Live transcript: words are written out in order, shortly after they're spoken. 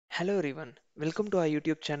Hello everyone, welcome to our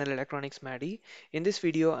YouTube channel Electronics Maddy. In this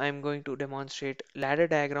video, I am going to demonstrate ladder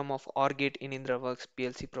diagram of OR gate in Indraworks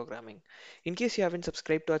PLC programming. In case you haven't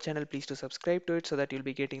subscribed to our channel, please do subscribe to it so that you'll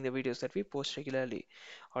be getting the videos that we post regularly.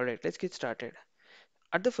 Alright, let's get started.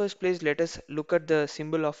 At the first place, let us look at the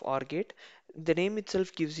symbol of OR gate. The name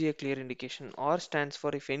itself gives you a clear indication. OR stands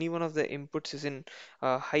for if any one of the inputs is in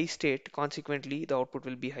high state, consequently the output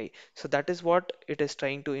will be high. So that is what it is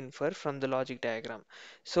trying to infer from the logic diagram.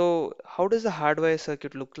 So how does the hardware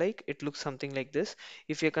circuit look like? It looks something like this.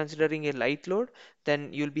 If you're considering a light load, then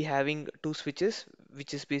you'll be having two switches,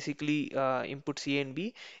 which is basically inputs A and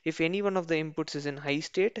B. If any one of the inputs is in high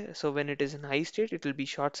state, so when it is in high state, it will be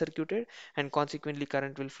short circuited and consequently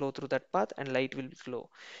current will flow through that path and light will flow.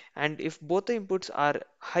 And if both the inputs are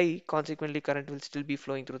high, consequently current will still be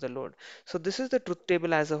flowing through the load. So this is the truth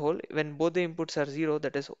table as a whole. When both the inputs are zero,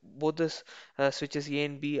 that is both the switches A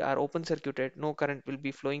and B are open circuited, no current will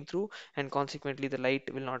be flowing through and consequently the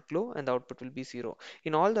light will not glow and the output will be zero.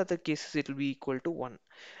 In all the other cases, it will be equal to 1.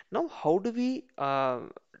 Now, how do we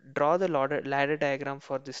draw the ladder diagram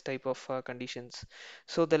for this type of conditions?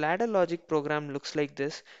 So the ladder logic program looks like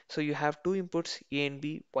this. So you have two inputs A and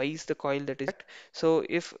B. Y is the coil that is correct. So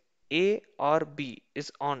if A or B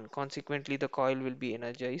is on, consequently the coil will be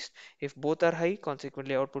energized. If both are high,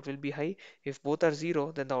 consequently output will be high. If both are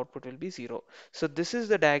zero, then the output will be zero. So this is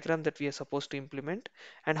the diagram that we are supposed to implement.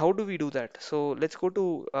 And how do we do that? So let's go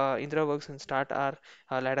to Indraworks and start our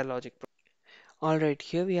ladder logic. Alright,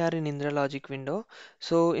 here we are in Indra Logic window.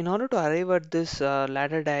 So in order to arrive at this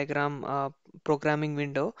ladder diagram programming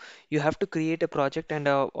window, you have to create a project and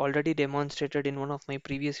already demonstrated in one of my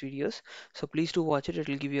previous videos. So please do watch it, it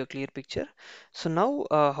will give you a clear picture. So now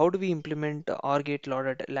how do we implement OR gate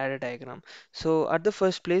ladder diagram? So at the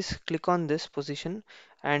first place, click on this position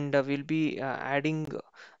and we'll be adding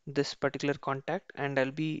this particular contact and I'll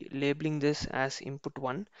be labeling this as input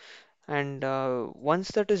 1 and once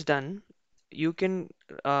that is done you can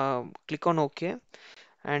click on OK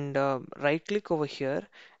and right click over here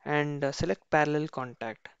and select parallel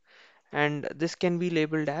contact and this can be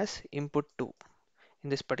labeled as input 2 in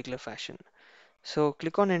this particular fashion. So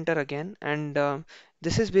click on enter again and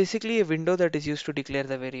this is basically a window that is used to declare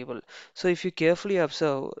the variable. So if you carefully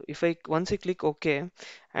observe, if I once I click OK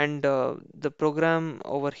and the program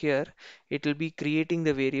over here, it will be creating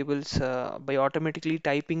the variables by automatically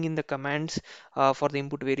typing in the commands for the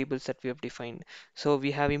input variables that we have defined. So we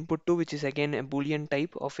have input 2 which is again a boolean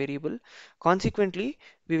type of variable. Consequently,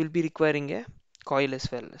 we will be requiring a coil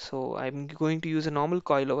as well. So I'm going to use a normal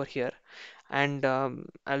coil over here and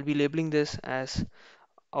I'll be labeling this as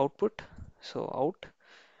output, so out,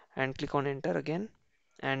 and click on enter again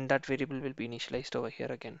and that variable will be initialized over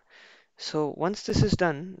here again. So once this is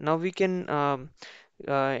done, now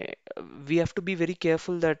uh, we have to be very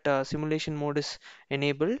careful that simulation mode is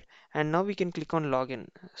enabled and now we can click on login.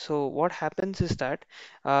 So what happens is that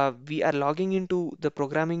we are logging into the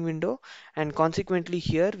programming window and consequently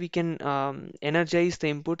here we can energize the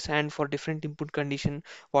inputs and for different input condition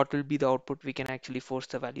what will be the output we can actually force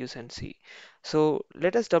the values and see. So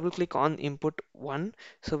let us double click on input 1.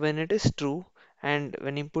 So when it is true and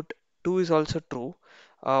when input 2 is also true,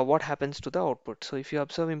 what happens to the output? So if you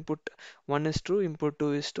observe input 1 is true, input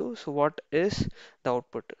 2 is true, so what is the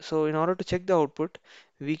output? So in order to check the output,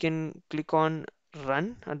 we can click on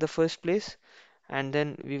run at the first place and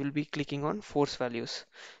then we will be clicking on force values.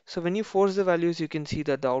 So when you force the values, you can see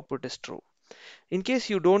that the output is true. In case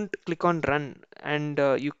you don't click on run and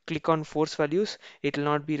you click on force values, it will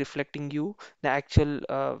not be reflecting you the actual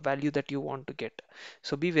value that you want to get.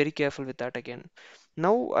 So be very careful with that again.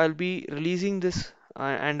 Now I'll be releasing this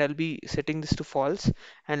and I'll be setting this to false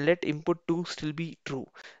and let input 2 still be true.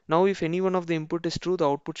 Now if any one of the input is true, the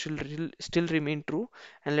output should still remain true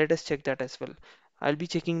and let us check that as well. I'll be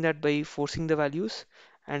checking that by forcing the values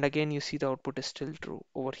and again you see the output is still true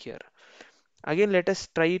over here. Again, let us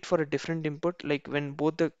try it for a different input, like when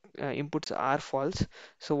both the inputs are false.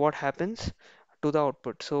 So what happens to the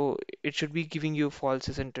output? So it should be giving you false,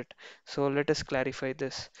 isn't it? So let us clarify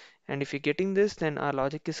this. And if you're getting this, then our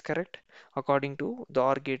logic is correct according to the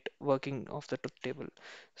OR gate working of the truth table.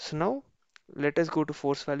 So now let us go to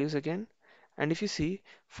force values again. And if you see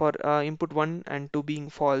for input 1 and 2 being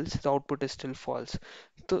false, the output is still false.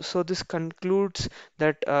 So this concludes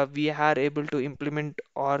that we are able to implement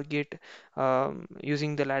OR gate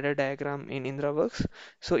using the ladder diagram in Indraworks.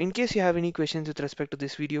 So in case you have any questions with respect to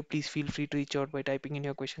this video, please feel free to reach out by typing in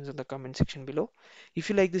your questions in the comment section below. If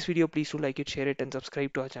you like this video, please do like it, share it and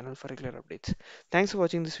subscribe to our channel for regular updates. Thanks for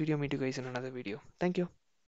watching this video. Meet you guys in another video. Thank you.